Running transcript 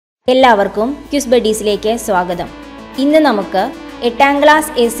എല്ലാവർക്കും ക്വിസ് ബഡീസിലേക്ക് സ്വാഗതം. ഇന്ന് നമുക്ക് 8ാം ക്ലാസ്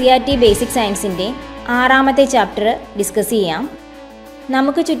SCERT ബേസിക് സയൻസിൻ്റെ 6ാമത്തെ ചാപ്റ്റർ ഡിസ്കസ് ചെയ്യാം.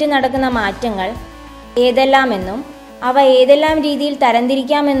 നമുക്ക് ചുറ്റും നടക്കുന്ന മാറ്റങ്ങൾ ഏതെല്ലാമെന്നും അവ ഏതെല്ലാം രീതിയിൽ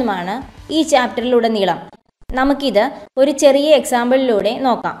തരംതിരിക്കാമെന്നുമാണ് ഈ ചാപ്റ്ററിലുടനീളം. നമുക്കിത് ഒരു ചെറിയ എക്സാമ്പിളിലൂടെ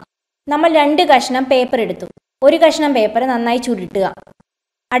നോക്കാം. നമ്മൾ 2 കഷ്ണം പേപ്പർ എടുത്തു. ഒരു കഷ്ണം പേപ്പർ നന്നായി ചുരുട്ടുക.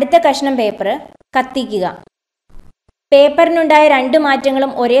 അടുത്ത കഷ്ണം പേപ്പർ കത്തിക്കുക. പേപ്പറിനുണ്ടായ 2 മാറ്റങ്ങളും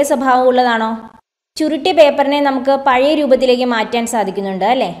ഒരേ സ്വഭാവമുള്ളതാണോ? ചുരുട്ടിയ പേപ്പറിനെ നമുക്ക് പഴയ രൂപത്തിലേക്ക് മാറ്റാൻ സാധിക്കുന്നുണ്ട്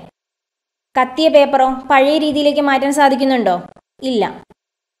അല്ലേ? കത്തിയ പേപ്പറോ പഴയ രീതിയിലേക്ക് മാറ്റാൻ സാധിക്കുന്നുണ്ടോ? ഇല്ല.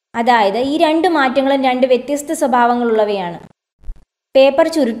 അതായത് ഈ 2 മാറ്റങ്ങളും 2 വ്യത്യസ്ത സ്വഭാവങ്ങളുള്ളവയാണ്. പേപ്പർ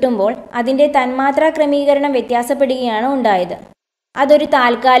ചുരുട്ടുമ്പോൾ അതിൻ്റെ തന്മാത്രാ ക്രമീകരണം വ്യത്യാസപ്പെടുകയാണ് ഉണ്ടായത്. അതൊരു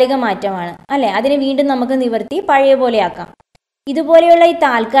താൽക്കാലിക മാറ്റമാണ് അല്ലേ? അതിനെ വീണ്ടും നമുക്ക് നിവർത്തി പഴയ പോലെയാക്കാം. ഇതുപോലെയുള്ള ഈ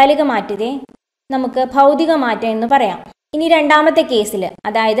താൽക്കാലിക മാറ്റത്തെ നമുക്ക് ഭൗതിക മാറ്റം എന്ന് പറയാം. ഇനി 2ാമത്തെ കേസിൽ,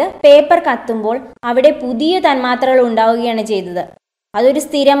 അതായത് പേപ്പർ കത്തുമ്പോൾ അവിടെ പുതിയ തന്മാത്രകൾ ഉണ്ടാവുകയാണ് ചെയ്തത്. അതൊരു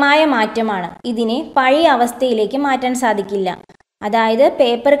സ്ഥിരമായ മാറ്റമാണ്. ഇതിനെ പഴയ അവസ്ഥയിലേക്ക് മാറ്റാൻ സാധിക്കില്ല. അതായത്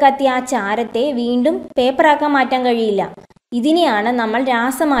പേപ്പർ കത്തിയ ആ ചാരത്തെ വീണ്ടും പേപ്പറാക്കാൻ മാറ്റാൻ കഴിയില്ല. ഇതിനെയാണ് നമ്മൾ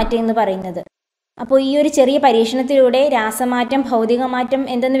രാസമാറ്റം എന്ന് പറയുന്നത്. അപ്പോൾ ഈ ഒരു ചെറിയ പരീക്ഷണത്തിലൂടെ രാസമാറ്റം, ഭൗതിക മാറ്റം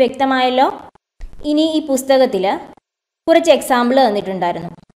എന്തെന്ന് വ്യക്തമായല്ലോ. ഇനി ഈ പുസ്തകത്തിൽ കുറച്ച് എക്സാമ്പിൾ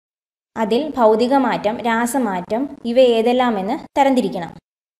തന്നിട്ടുണ്ടായിരുന്നു. അതിൽ ഭൗതിക മാറ്റം, രാസമാറ്റം ഇവ ഏതെല്ലാമെന്ന് തരംതിരിക്കണം.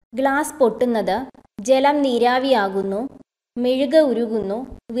 ഗ്ലാസ് പൊട്ടുന്നത്, ജലം നീരാവിയാകുന്നു, മെഴുക ഉരുകുന്നു,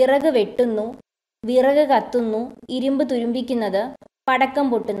 വിറക് വെട്ടുന്നു, വിറക് കത്തുന്നു, ഇരുമ്പ് തുരുമ്പിക്കുന്നത്, പടക്കം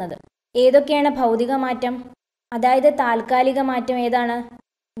പൊട്ടുന്നത്. ഏതൊക്കെയാണ് ഭൗതിക മാറ്റം? അതായത് താൽക്കാലിക മാറ്റം ഏതാണ്?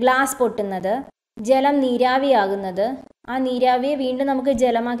 ഗ്ലാസ് പൊട്ടുന്നത്, ജലം നീരാവിയാകുന്നത്, ആ നീരാവിയെ വീണ്ടും നമുക്ക്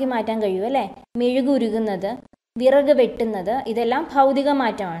ജലമാക്കി മാറ്റാൻ കഴിയും അല്ലേ? മെഴുക് ഉരുകുന്നത്, വിറക് വെട്ടുന്നത്, ഇതെല്ലാം ഭൗതിക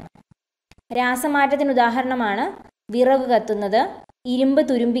മാറ്റമാണ്. രാസമാറ്റത്തിന് ഉദാഹരണമാണ് വിറക് കത്തുന്നത്, ഇരുമ്പ്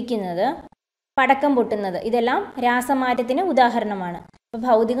തുരുമ്പിക്കുന്നത്, പടക്കം പൊട്ടുന്നത്. ഇതെല്ലാം രാസമാറ്റത്തിന് ഉദാഹരണമാണ്. അപ്പോൾ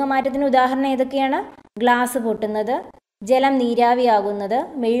ഭൗതിക മാറ്റത്തിന് ഉദാഹരണം ഏതൊക്കെയാണ്? ഗ്ലാസ് പൊട്ടുന്നത്, ജലം നീരാവിയാകുന്നത്,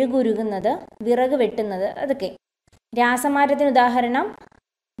 മെഴുകുരുകുന്നത്, വിറക് വെട്ടുന്നത്, അതൊക്കെ. രാസമാറ്റത്തിന് ഉദാഹരണം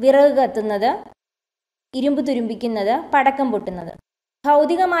വിറക് കത്തുന്നത്, ഇരുമ്പ് തുരുമ്പിക്കുന്നത്, പടക്കം പൊട്ടുന്നത്.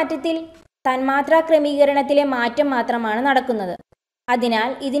 ഭൗതിക മാറ്റത്തിൽ തന്മാത്രാ ക്രമീകരണത്തിലെ മാറ്റം മാത്രമാണ് നടക്കുന്നത്. അതിനാൽ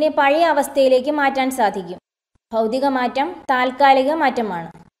ഇതിനെ പഴയ അവസ്ഥയിലേക്ക് മാറ്റാൻ സാധിക്കും. ഭൗതിക മാറ്റം താൽക്കാലിക മാറ്റമാണ്.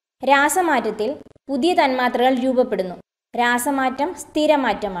 രാസമാറ്റത്തിൽ പുതിയ തന്മാത്രകൾ രൂപപ്പെടുന്നു. രാസമാറ്റം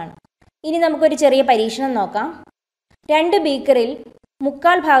സ്ഥിരമാറ്റമാണ്. ഇനി നമുക്കൊരു ചെറിയ പരീക്ഷണം നോക്കാം. 2 ബീക്കറിൽ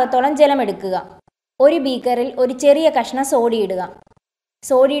 3/4 ഭാഗത്തോളം ജലമെടുക്കുക. ഒരു ബീക്കറിൽ ഒരു ചെറിയ കഷ്ണം സോഡി ഇടുക.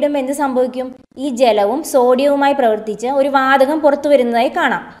 സോഡി ഇടുമ്പോൾ എന്ത് സംഭവിക്കും? ഈ ജലവും സോഡിയവുമായി പ്രവർത്തിച്ച് ഒരു വാതകം പുറത്തു വരുന്നതായി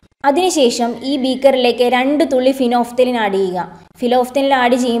കാണാം. അതിനുശേഷം ഈ ബീക്കറിലേക്ക് 2 തുള്ളി ഫിനോഫ്തലിൻ ആഡ് ചെയ്യുക. ഫിനോഫ്തലിൻ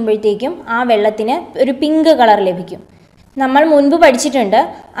ആഡ് ചെയ്യുമ്പോഴത്തേക്കും ആ വെള്ളത്തിന് ഒരു പിങ്ക് കളർ ലഭിക്കും. നമ്മൾ മുൻപ് പഠിച്ചിട്ടുണ്ട്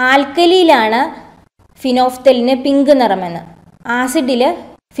ആൽക്കലിയിലാണ് ഫിനോഫ്തലിന് പിങ്ക് നിറമെന്ന്. ആസിഡിൽ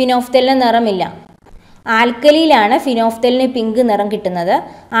ഫിനോഫ്തലിന് നിറമില്ല. ആൽക്കലിയിലാണ് ഫിനോഫ്തലിന് പിങ്ക് നിറം കിട്ടുന്നത്.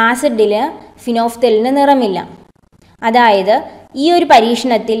 ആസിഡിൽ ഫിനോഫ്തലിന് നിറമില്ല. അതായത് ഈ ഒരു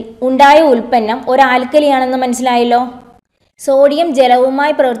പരീക്ഷണത്തിൽ ഉണ്ടായ ഉൽപ്പന്നം ഒരു ആൽക്കലിയാണെന്ന് മനസ്സിലായല്ലോ. Sodium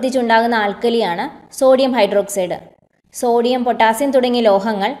ജലവുമായി പ്രവർത്തിച്ചുണ്ടാകുന്ന ആൽക്കലിയാണ് sodium hydroxide. Sodium, potassium തുടങ്ങിയ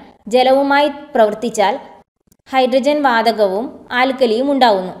ലോഹങ്ങൾ ജലവുമായി പ്രവർത്തിച്ചാൽ ഹൈഡ്രജൻ വാതകവും ആൽക്കലിയും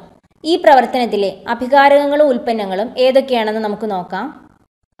ഉണ്ടാകുന്നു. ഈ പ്രവർത്തനത്തിലെ അഭികാരകങ്ങളും ഉൽപ്പന്നങ്ങളും ഏതൊക്കെയാണെന്ന് നമുക്ക് നോക്കാം.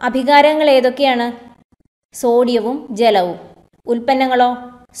 അഭികാരകങ്ങൾ ഏതൊക്കെയാണ്? സോഡിയവും ജലവും. ഉൽപ്പന്നങ്ങളോ?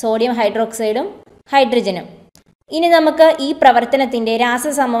 സോഡിയം ഹൈഡ്രോക്സൈഡും ഹൈഡ്രജനും. ഇനി നമുക്ക് ഈ പ്രവർത്തനത്തിൻ്റെ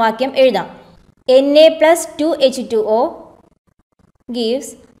രാസസമവാക്യം എഴുതാം. Na+2H2O gives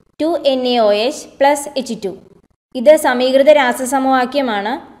 2NaOH plus H2. ഇത് സമീകൃത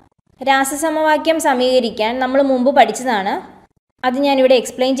രാസസമവാക്യമാണ്. രാസസമവാക്യം സമീകരിക്കാൻ നമ്മൾ മുമ്പ് പഠിച്ചതാണ്. അത് ഞാനിവിടെ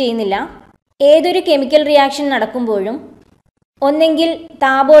എക്സ്പ്ലെയിൻ ചെയ്യുന്നില്ല. ഏതൊരു കെമിക്കൽ റിയാക്ഷൻ നടക്കുമ്പോഴും ഒന്നെങ്കിൽ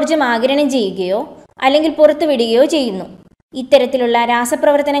താപോർജ്ജം ആഗിരണം ചെയ്യുകയോ അല്ലെങ്കിൽ പുറത്തുവിടുകയോ ചെയ്യുന്നു. ഇത്തരത്തിലുള്ള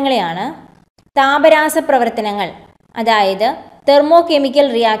രാസപ്രവർത്തനങ്ങളെയാണ് താപരാസപ്രവർത്തനങ്ങൾ, അതായത് തെർമോ കെമിക്കൽ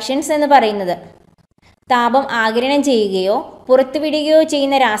റിയാക്ഷൻസ് എന്ന് പറയുന്നത്. താപം ആഗിരണം ചെയ്യുകയോ പുറത്തുവിടുകയോ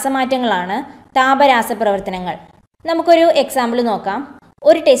ചെയ്യുന്ന രാസമാറ്റങ്ങളാണ് താപരാസപ്രവർത്തനങ്ങൾ. നമുക്കൊരു എക്സാമ്പിൾ നോക്കാം.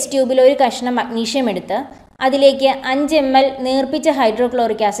 ഒരു ടെസ്റ്റ് ട്യൂബിൽ ഒരു കഷ്ണം മഗ്നീഷ്യം എടുത്ത് അതിലേക്ക് 5 ml നേർപ്പിച്ച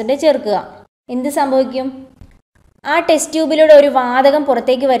ഹൈഡ്രോക്ലോറിക് ആസിഡ് ചേർക്കുക. എന്ത് സംഭവിക്കും? ആ ടെസ്റ്റ് ട്യൂബിലൂടെ ഒരു വാതകം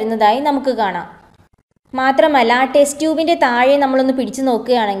പുറത്തേക്ക് വരുന്നതായി നമുക്ക് കാണാം. മാത്രമല്ല ആ ടെസ്റ്റ് ട്യൂബിൻ്റെ താഴെ നമ്മളൊന്ന് പിടിച്ചു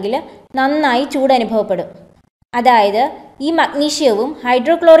നോക്കുകയാണെങ്കിൽ നന്നായി ചൂട് അനുഭവപ്പെടും. അതായത് ഈ മഗ്നീഷ്യവും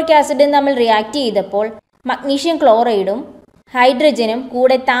ഹൈഡ്രോക്ലോറിക് ആസിഡും തമ്മിൽ റിയാക്ട് ചെയ്തപ്പോൾ മഗ്നീഷ്യം ക്ലോറൈഡും ഹൈഡ്രജനും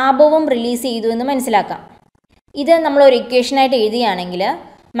കൂടെ താപവും റിലീസ് ചെയ്തു എന്ന് മനസ്സിലാക്കാം. ഇത് നമ്മളൊരു ഇക്വേഷനായിട്ട് എഴുതുകയാണെങ്കിൽ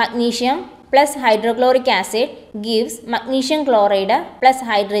magnesium plus hydrochloric acid gives magnesium chloride plus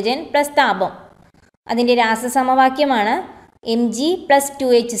hydrogen plus താപം. അതിൻ്റെ രാസസമവാക്യമാണ് Mg plus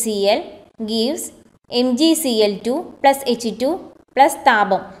 2HCl gives MgCl2 plus H2 plus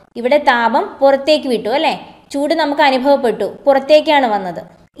താപം. ഇവിടെ താപം പുറത്തേക്ക് വിട്ടു അല്ലേ, ചൂട് നമുക്ക് അനുഭവപ്പെട്ടു, പുറത്തേക്കാണ് വന്നത്.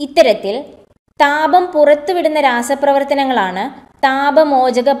 ഇത്തരത്തിൽ താപം പുറത്തുവിടുന്ന രാസപ്രവർത്തനങ്ങളാണ്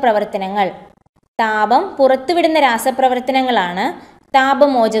താപമോചക പ്രവർത്തനങ്ങൾ. താപം പുറത്തുവിടുന്ന രാസപ്രവർത്തനങ്ങളാണ്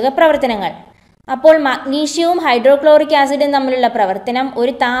താപമോചക പ്രവർത്തനങ്ങൾ. അപ്പോൾ മഗ്നീഷ്യവും ഹൈഡ്രോക്ലോറിക് ആസിഡും തമ്മിലുള്ള പ്രവർത്തനം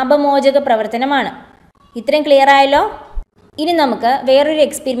ഒരു താപമോചക പ്രവർത്തനമാണ്. ഇത്രയും ക്ലിയർ ആയല്ലോ? ഇനി നമുക്ക് വേറൊരു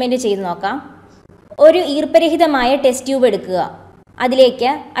എക്സ്പെരിമെൻ്റ് ചെയ്ത് നോക്കാം. ഒരു ഈർപ്പരഹിതമായ ടെസ്റ്റ് ട്യൂബ് എടുക്കുക. അതിലേക്ക്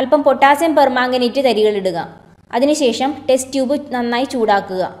അല്പം പൊട്ടാസ്യം പെർമാംഗനേറ്റ് തരികളിടുക. അതിനുശേഷം ടെസ്റ്റ് ട്യൂബ് നന്നായി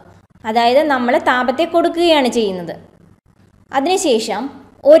ചൂടാക്കുക. അതായത് നമ്മൾ താപത്തെ കൊടുക്കുകയാണ് ചെയ്യുന്നത്. അതിനുശേഷം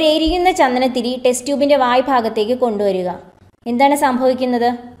ഒരെരിയുന്ന ചന്ദനത്തിരി ടെസ്റ്റ് ട്യൂബിൻ്റെ വായ്ഭാഗത്തേക്ക് കൊണ്ടുവരിക. എന്താണ് സംഭവിക്കുന്നത്?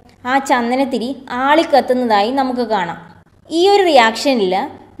 ആ ചന്ദനത്തിരി ആളിക്കത്തുന്നതായി നമുക്ക് കാണാം. ഈ ഒരു റിയാക്ഷനിൽ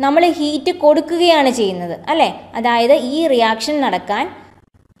നമ്മൾ ഹീറ്റ് കൊടുക്കുകയാണ് ചെയ്യുന്നത് അല്ലേ. അതായത് ഈ റിയാക്ഷൻ നടക്കാൻ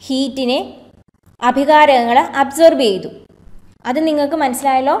ഹീറ്റിനെ അഭികാരകങ്ങൾ അബ്സോർബ് ചെയ്തു. അത് നിങ്ങൾക്ക്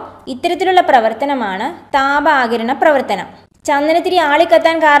മനസ്സിലായല്ലോ? ഇത്തരത്തിലുള്ള പ്രവർത്തനമാണ് താപാകിരണ പ്രവർത്തനം. ചന്ദനത്തിരി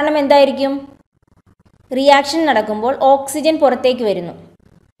ആളിക്കത്താൻ കാരണം എന്തായിരിക്കും? റിയാക്ഷൻ നടക്കുമ്പോൾ ഓക്സിജൻ പുറത്തേക്ക് വരുന്നു.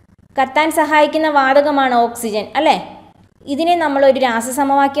 കത്താൻ സഹായിക്കുന്ന വാതകമാണ് ഓക്സിജൻ അല്ലേ. ഇതിനെ നമ്മൾ ഒരു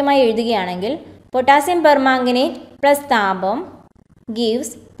രാസസമവാക്യമായി എഴുതുകയാണെങ്കിൽ പൊട്ടാസ്യം പെർമാംഗനേറ്റ് പ്ലസ് താപം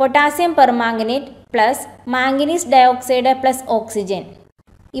gives potassium permanganate plus manganese dioxide plus oxygen.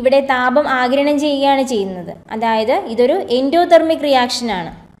 ഇവിടെ താപം ആഗിരണം ചെയ്യുകയാണ് ചെയ്യുന്നത്. അതായത് ഇതൊരു എൻഡോതെർമിക്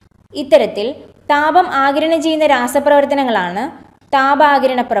റിയാക്ഷനാണ്. ഇത്തരത്തിൽ താപം ആഗിരണം ചെയ്യുന്ന രാസപ്രവർത്തനങ്ങളാണ്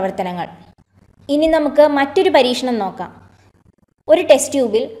താപാകിരണ പ്രവർത്തനങ്ങൾ. ഇനി നമുക്ക് മറ്റൊരു പരീക്ഷണം നോക്കാം. ഒരു ടെസ്റ്റ്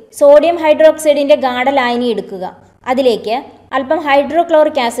ട്യൂബിൽ സോഡിയം ഹൈഡ്രോക്സൈഡിൻ്റെ ഗാഢലായനി എടുക്കുക. അതിലേക്ക് അല്പം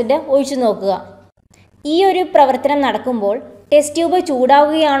ഹൈഡ്രോക്ലോറിക് ആസിഡ് ഒഴിച്ചു നോക്കുക. ഈ ഒരു പ്രവർത്തനം നടക്കുമ്പോൾ ടെസ്റ്റ് ട്യൂബ്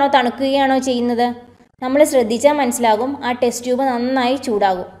ചൂടാവുകയാണോ തണുക്കുകയാണോ ചെയ്യുന്നത്? നമ്മൾ ശ്രദ്ധിച്ചാൽ മനസ്സിലാകും, ആ ടെസ്റ്റ് ട്യൂബ് നന്നായി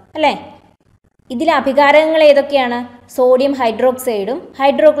ചൂടാകും അല്ലേ. ഇതിൽ അഭികാരകങ്ങൾ ഏതൊക്കെയാണ്? സോഡിയം ഹൈഡ്രോക്സൈഡും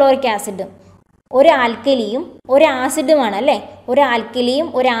ഹൈഡ്രോക്ലോറിക് ആസിഡും. ഒരു ആൽക്കലിയും ഒരു ആസിഡുമാണ് അല്ലേ. ഒരു ആൽക്കലിയും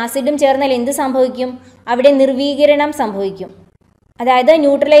ഒരു ആസിഡും ചേർന്നാൽ എന്ത് സംഭവിക്കും? അവിടെ നിർവീകരണം സംഭവിക്കും. അതായത്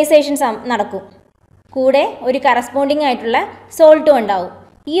ന്യൂട്രലൈസേഷൻ നടക്കും. കൂടെ ഒരു കറസ്പോണ്ടിങ് ആയിട്ടുള്ള സോൾട്ടും ഉണ്ടാവും.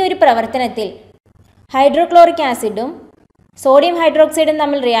 ഈ ഒരു പ്രവർത്തനത്തിൽ ഹൈഡ്രോക്ലോറിക് ആസിഡും സോഡിയം ഹൈഡ്രോക്സൈഡും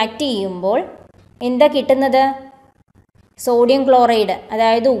തമ്മിൽ റിയാക്ട് ചെയ്യുമ്പോൾ എന്താ കിട്ടുന്നത്? സോഡിയം ക്ലോറൈഡ്,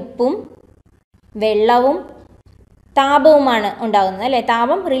 അതായത് ഉപ്പും വെള്ളവും താപവുമാണ് ഉണ്ടാകുന്നത് അല്ലേ.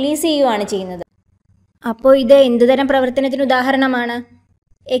 താപം റിലീസ് ചെയ്യുകയാണ് ചെയ്യുന്നത്. അപ്പോൾ ഇത് എന്തുതരം പ്രവർത്തനത്തിന് ഉദാഹരണമാണ്?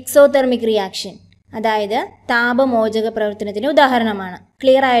 എക്സോതെർമിക് റിയാക്ഷൻ, അതായത് താപമോചക പ്രവർത്തനത്തിന് ഉദാഹരണമാണ്.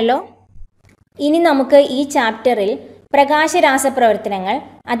 ക്ലിയർ ആയല്ലോ? ഇനി നമുക്ക് ഈ ചാപ്റ്ററിൽ പ്രകാശരാസപ്രവർത്തനങ്ങൾ,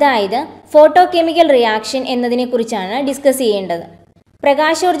 അതായത് ഫോട്ടോ കെമിക്കൽ റിയാക്ഷൻ എന്നതിനെക്കുറിച്ചാണ് ഡിസ്കസ് ചെയ്യേണ്ടത്.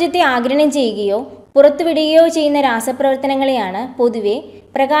 പ്രകാശോർജ്ജത്തെ ആഗിരണം ചെയ്യുകയോ പുറത്തുവിടുകയോ ചെയ്യുന്ന രാസപ്രവർത്തനങ്ങളെയാണ് പൊതുവെ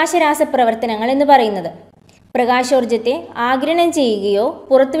പ്രകാശരാസപ്രവർത്തനങ്ങൾ എന്ന് പറയുന്നത്. പ്രകാശോർജ്ജത്തെ ആഗിരണം ചെയ്യുകയോ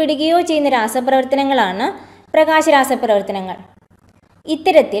പുറത്തുവിടുകയോ ചെയ്യുന്ന രാസപ്രവർത്തനങ്ങളാണ് പ്രകാശരാസപ്രവർത്തനങ്ങൾ.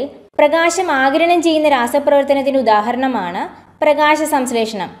 ഇത്തരത്തിൽ പ്രകാശം ആഗിരണം ചെയ്യുന്ന രാസപ്രവർത്തനത്തിന് ഉദാഹരണമാണ്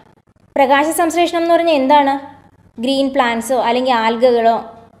പ്രകാശസംശ്ലേഷണം. പ്രകാശസംശ്ലേഷണം എന്ന് പറഞ്ഞാൽ എന്താണ്? ഗ്രീൻ പ്ലാന്റ്സോ അല്ലെങ്കിൽ ആൽഗകളോ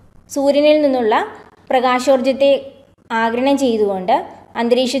സൂര്യനിൽ നിന്നുള്ള പ്രകാശോർജ്ജത്തെ ആഗിരണം ചെയ്തുകൊണ്ട്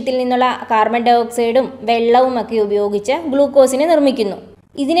അന്തരീക്ഷത്തിൽ നിന്നുള്ള കാർബൺ ഡൈ ഓക്സൈഡും വെള്ളവും ഒക്കെ ഉപയോഗിച്ച് ഗ്ലൂക്കോസിനെ നിർമ്മിക്കുന്നു.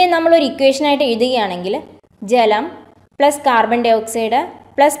 ഇതിനെ നമ്മളൊരു ഇക്വേഷനായിട്ട് എഴുതുകയാണെങ്കിൽ ജലം plus carbon dye oxide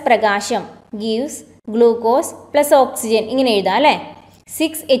plus പ്രകാശം ഗീവ്സ് ഗ്ലൂക്കോസ് പ്ലസ് ഓക്സിജൻ, ഇങ്ങനെ എഴുതാം അല്ലേ.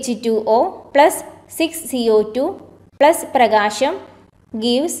 6H2O പ്ലസ് 6CO2 പ്ലസ് പ്രകാശം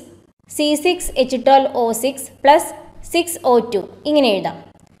ഗീവ്സ് C6H12O6 പ്ലസ് 6O2, ഇങ്ങനെ എഴുതാം.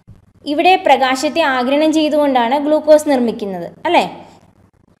 ഇവിടെ പ്രകാശത്തെ ആഗിരണം ചെയ്തുകൊണ്ടാണ് ഗ്ലൂക്കോസ് നിർമ്മിക്കുന്നത് അല്ലേ.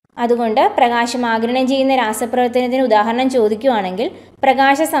 അതുകൊണ്ട് പ്രകാശം ആഗിരണം ചെയ്യുന്ന രാസപ്രവർത്തനത്തിന് ഉദാഹരണം ചോദിക്കുകയാണെങ്കിൽ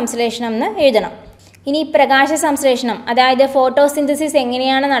പ്രകാശ സംശ്ലേഷണം എന്ന് എഴുതണം. ഇനി പ്രകാശ സംശ്ലേഷണം, അതായത് ഫോട്ടോസിന്തസിസ്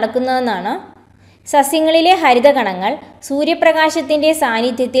എങ്ങനെയാണ് നടക്കുന്നതെന്നാണ്. സസ്യങ്ങളിലെ ഹരിതകണങ്ങൾ സൂര്യപ്രകാശത്തിൻ്റെ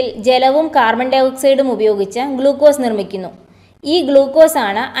സാന്നിധ്യത്തിൽ ജലവും കാർബൺ ഡൈ ഓക്സൈഡും ഉപയോഗിച്ച് ഗ്ലൂക്കോസ് നിർമ്മിക്കുന്നു. ഈ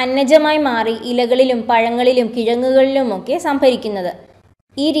ഗ്ലൂക്കോസാണ് അന്നജമായി മാറി ഇലകളിലും പഴങ്ങളിലും കിഴങ്ങുകളിലുമൊക്കെ സംഭരിക്കുന്നത്.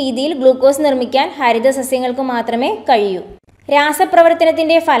 ഈ രീതിയിൽ ഗ്ലൂക്കോസ് നിർമ്മിക്കാൻ ഹരിത സസ്യങ്ങൾക്ക് മാത്രമേ കഴിയൂ.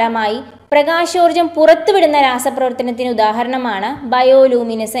 രാസപ്രവർത്തനത്തിൻ്റെ ഫലമായി പ്രകാശോർജ്ജം പുറത്തുവിടുന്ന രാസപ്രവർത്തനത്തിന് ഉദാഹരണമാണ്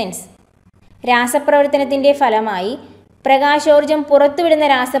ബയോലൂമിനസെൻസ്. രാസപ്രവർത്തനത്തിൻ്റെ ഫലമായി പ്രകാശോർജ്ജം പുറത്തുവിടുന്ന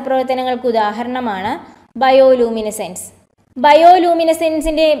രാസപ്രവർത്തനങ്ങൾക്ക് ഉദാഹരണമാണ് ബയോലൂമിനസെൻസ്.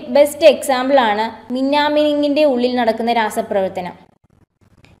 ബയോലൂമിനസെൻസിൻ്റെ ബെസ്റ്റ് എക്സാമ്പിളാണ് മിന്നാമിനിങ്ങിൻ്റെ ഉള്ളിൽ നടക്കുന്ന രാസപ്രവർത്തനം.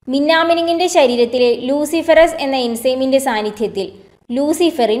 മിന്നാമിനിങ്ങിൻ്റെ ശരീരത്തിലെ ലൂസിഫറസ് എന്ന എൻസൈമിൻ്റെ സാന്നിധ്യത്തിൽ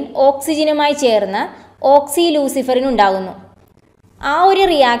ലൂസിഫറിൻ ഓക്സിജനുമായി ചേർന്ന് ഓക്സി ലൂസിഫറിൻ ഉണ്ടാകുന്നു. ആ ഒരു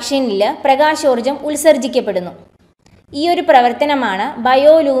റിയാക്ഷനിൽ പ്രകാശോർജം ഉത്സർജിക്കപ്പെടുന്നു. ഈ ഒരു പ്രവർത്തനമാണ്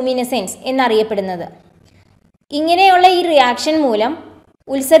ബയോലൂമിനസെൻസ് എന്നറിയപ്പെടുന്നത്. ഇങ്ങനെയുള്ള ഈ റിയാക്ഷൻ മൂലം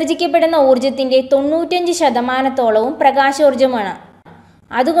ഉത്സർജിക്കപ്പെടുന്ന ഊർജത്തിൻ്റെ 95% പ്രകാശോർജമാണ്.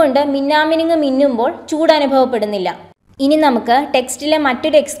 അതുകൊണ്ട് മിന്നാമിനുങ്ങ് മിന്നുമ്പോൾ ചൂട് അനുഭവപ്പെടുന്നില്ല. ഇനി നമുക്ക് ടെക്സ്റ്റിലെ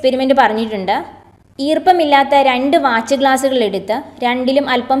മറ്റൊരു എക്സ്പെരിമെൻ്റ് പറഞ്ഞിട്ടുണ്ട്. ഈർപ്പമില്ലാത്ത 2 വാച്ച് ഗ്ലാസുകൾ എടുത്ത് രണ്ടിലും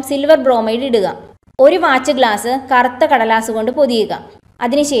അല്പം സിൽവർ ബ്രോമൈഡ് ഇടുക. ഒരു വാച്ച് ഗ്ലാസ് കറുത്ത കടലാസ് കൊണ്ട് പൊതിയുക.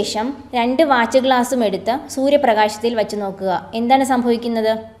 അതിനുശേഷം 2 വാച്ച് ഗ്ലാസും എടുത്ത് സൂര്യപ്രകാശത്തിൽ വച്ച് നോക്കുക. എന്താണ്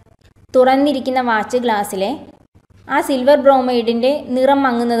സംഭവിക്കുന്നത്? തുറന്നിരിക്കുന്ന വാച്ച് ഗ്ലാസ്സിലെ ആ സിൽവർ ബ്രോമൈഡിൻ്റെ നിറം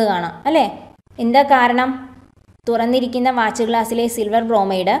മങ്ങുന്നത് കാണാം അല്ലേ? എന്താ കാരണം? തുറന്നിരിക്കുന്ന വാച്ച് ഗ്ലാസ്സിലെ സിൽവർ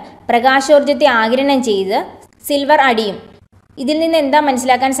ബ്രോമൈഡ് പ്രകാശോർജത്തെ ആഗിരണം ചെയ്ത് സിൽവർ അടിയും. ഇതിൽ നിന്ന് എന്താ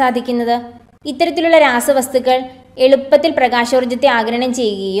മനസ്സിലാക്കാൻ സാധിക്കുന്നത്? ഇത്തരത്തിലുള്ള രാസവസ്തുക്കൾ എളുപ്പത്തിൽ പ്രകാശോർജത്തെ ആഗിരണം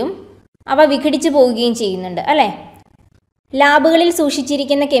ചെയ്യുകയും അവ വിഘടിച്ചു പോവുകയും ചെയ്യുന്നുണ്ട് അല്ലേ? ലാബുകളിൽ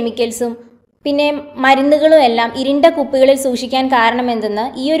സൂക്ഷിച്ചിരിക്കുന്ന കെമിക്കൽസും പിന്നെ മരുന്നുകളും എല്ലാം ഇരുണ്ട കുപ്പികളിൽ സൂക്ഷിക്കാൻ കാരണമെന്തെന്ന്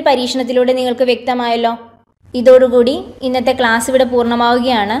ഈ ഒരു പരീക്ഷണത്തിലൂടെ നിങ്ങൾക്ക് വ്യക്തമായല്ലോ. ഇതോടുകൂടി ഇന്നത്തെ ക്ലാസ് ഇവിടെ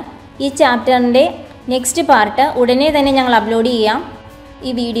പൂർണ്ണമാവുകയാണ്. ഈ ചാപ്റ്ററിൻ്റെ നെക്സ്റ്റ് പാർട്ട് ഉടനെ തന്നെ ഞങ്ങൾ അപ്ലോഡ് ചെയ്യാം.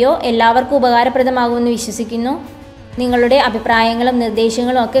 ഈ വീഡിയോ എല്ലാവർക്കും ഉപകാരപ്രദമാകുമെന്ന് വിശ്വസിക്കുന്നു. നിങ്ങളുടെ അഭിപ്രായങ്ങളും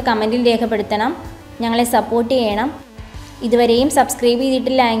നിർദ്ദേശങ്ങളും ഒക്കെ കമൻറ്റിൽ രേഖപ്പെടുത്തണം. ഞങ്ങളെ സപ്പോർട്ട് ചെയ്യണം. ഇതുവരെയും സബ്സ്ക്രൈബ്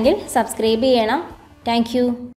ചെയ്തിട്ടില്ല എങ്കിൽ സബ്സ്ക്രൈബ് ചെയ്യണം. താങ്ക്